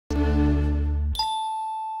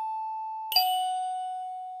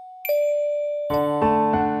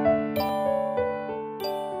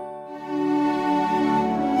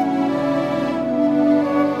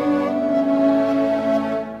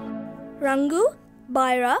Rungoo,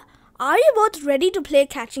 Byraa, are you both ready to play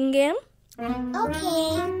catching game? Okay.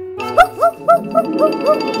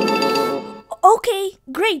 Okay,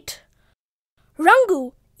 great.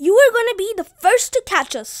 Rungoo, you are going to be the first to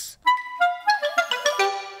catch us.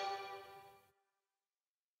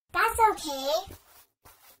 That's okay.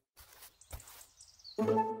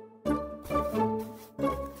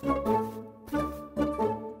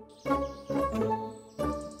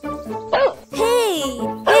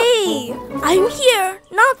 Hey, I'm here,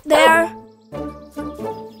 not there.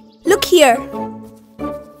 Look here.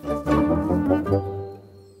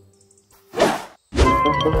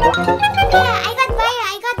 Yeah, I got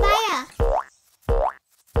Byraa.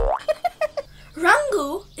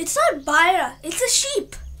 Rungoo, it's not Byraa, it's a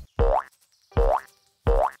sheep.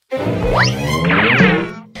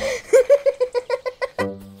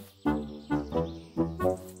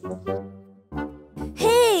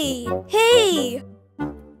 Hey.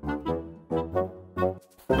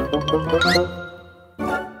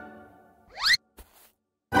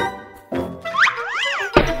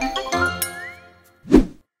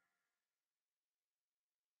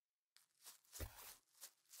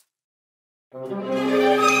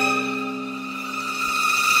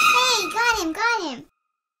 Got him.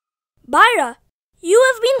 Byraa, you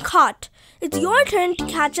have been caught. It's your turn to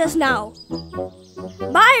catch us now.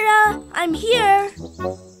 Byraa, I'm here.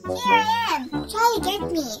 Here I am. Try to get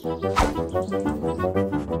me.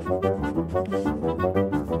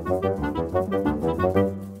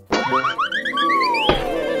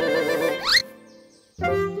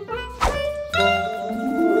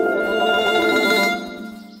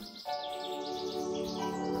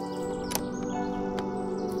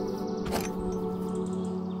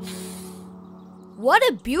 What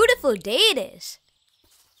a beautiful day it is.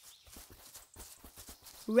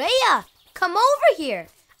 Reya, come over here.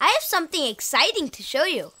 I have something exciting to show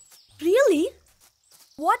you. Really?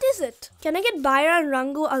 What is it? Can I get Byraa and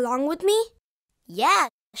Rungoo along with me? Yeah,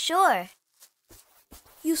 sure.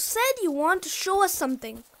 You said you want to show us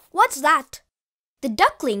something. What's that? The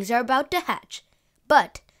ducklings are about to hatch,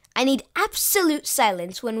 but I need absolute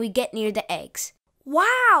silence when we get near the eggs.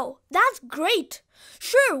 Wow, that's great.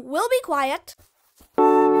 Sure, we'll be quiet.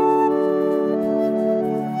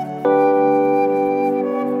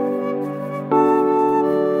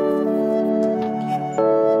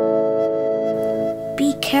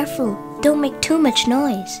 Be careful, don't make too much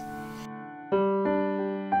noise.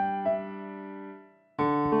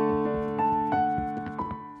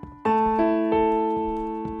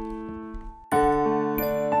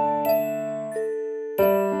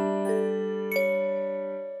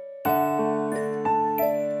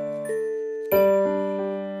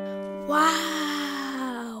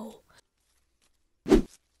 Wow.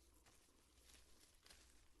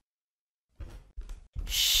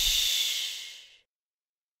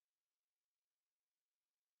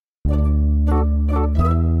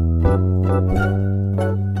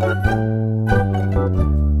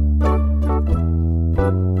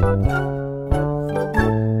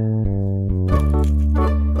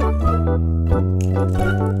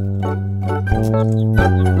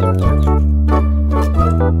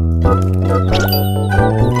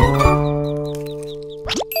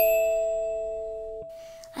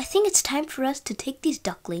 I think it's time for us to take these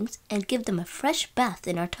ducklings and give them a fresh bath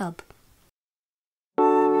in our tub.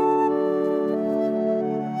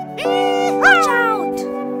 Watch out!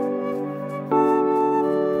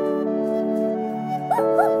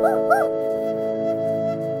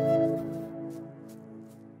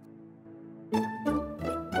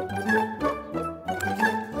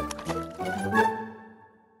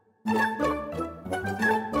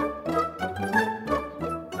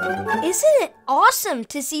 Isn't it awesome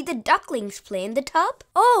to see the ducklings play in the tub?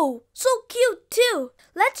 Oh, so cute too.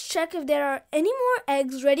 Let's check if there are any more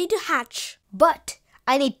eggs ready to hatch. But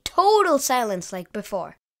I need total silence like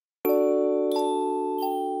before.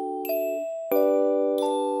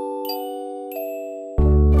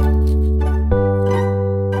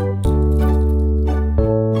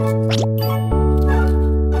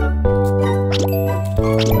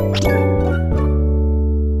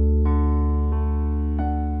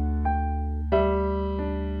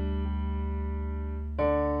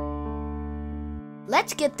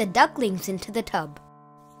 Let's get the ducklings into the tub.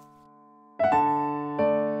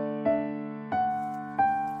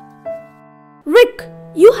 Rick,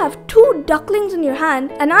 you have 2 ducklings in your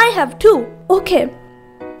hand and I have 2. Okay,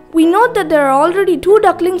 we know that there are already 2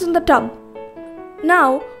 ducklings in the tub.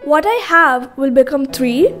 Now, what I have will become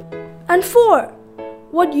 3 and 4.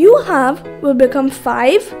 What you have will become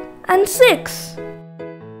 5 and 6.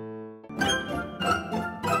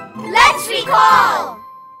 Let's recall!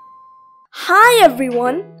 Hi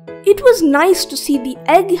everyone! It was nice to see the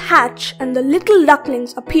egg hatch and the little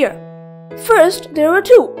ducklings appear. First there were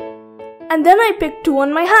 2, and then I picked 2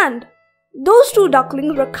 on my hand. Those 2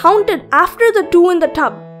 ducklings were counted after the 2 in the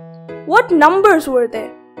tub. What numbers were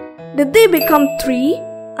they? Did they become 3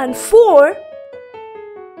 and 4?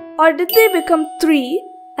 Or did they become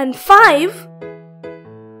 3 and 5?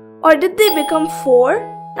 Or did they become 4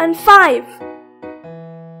 and 5?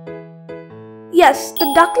 Yes, the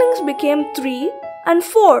ducklings became 3 and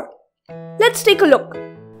 4. Let's take a look.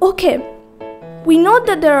 Okay, we know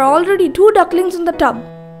that there are already 2 ducklings in the tub.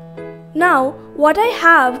 Now, what I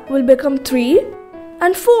have will become 3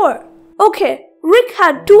 and 4. Okay, Rick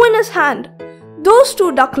had 2 in his hand. Those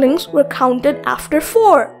 2 ducklings were counted after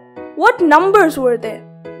 4. What numbers were they?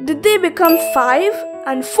 Did they become 5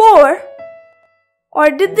 and 4? Or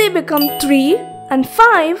did they become 3 and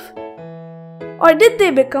 5? Or did they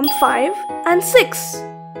become 5 and 6?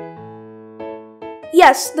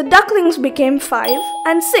 Yes, the ducklings became 5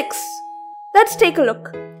 and 6. Let's take a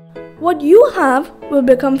look. What you have will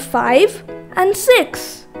become 5 and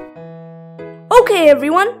 6. Okay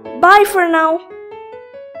everyone, bye for now.